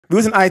We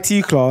was in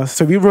IT class,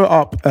 so we wrote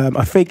up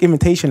a fake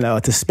invitation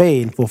letter to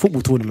Spain for a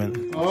football tournament.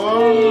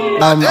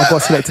 I got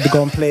selected to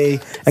go and play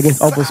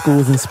against other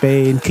schools in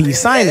Spain. Can you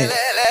sign it?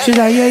 She's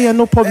like, yeah,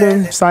 no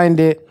problem. Signed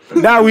it.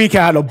 That week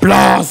I had a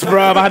blast,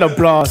 bro. I had a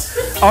blast.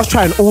 I was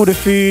trying all the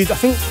foods. I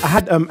think I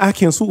had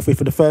ackee and saltfish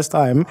for the first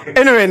time.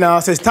 Anyway,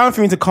 now, so it's time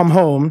for me to come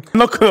home.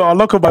 I'll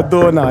lock up my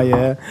door now,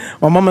 yeah.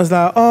 My mum was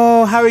like,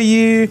 oh, how are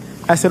you?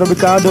 I said,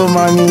 obrigado,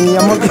 mommy.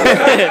 I'm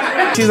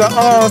okay. She's like,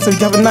 oh, so did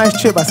you have a nice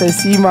trip? I said,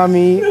 see,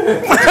 mommy.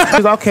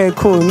 She's like, okay,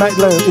 cool.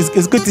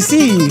 It's good to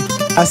see you.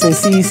 I said,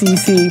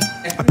 see.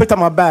 I picked up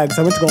my bags.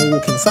 I went to go and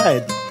walk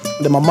inside.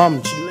 And then my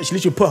mum, she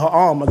literally put her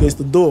arm against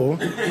the door.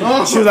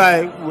 She was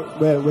like,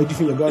 where do you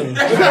think you're going?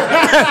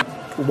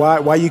 Why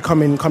are you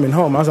coming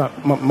home? I was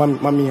like,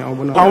 mommy, I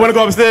wanna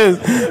go upstairs.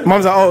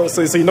 Mom's like, oh,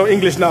 so you know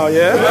English now,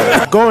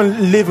 yeah?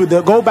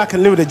 Go back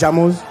and live with the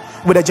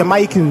Jamos, with the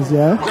Jamaicans,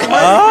 yeah?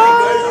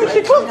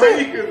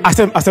 I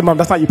said, mom,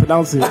 that's how you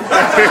pronounce it.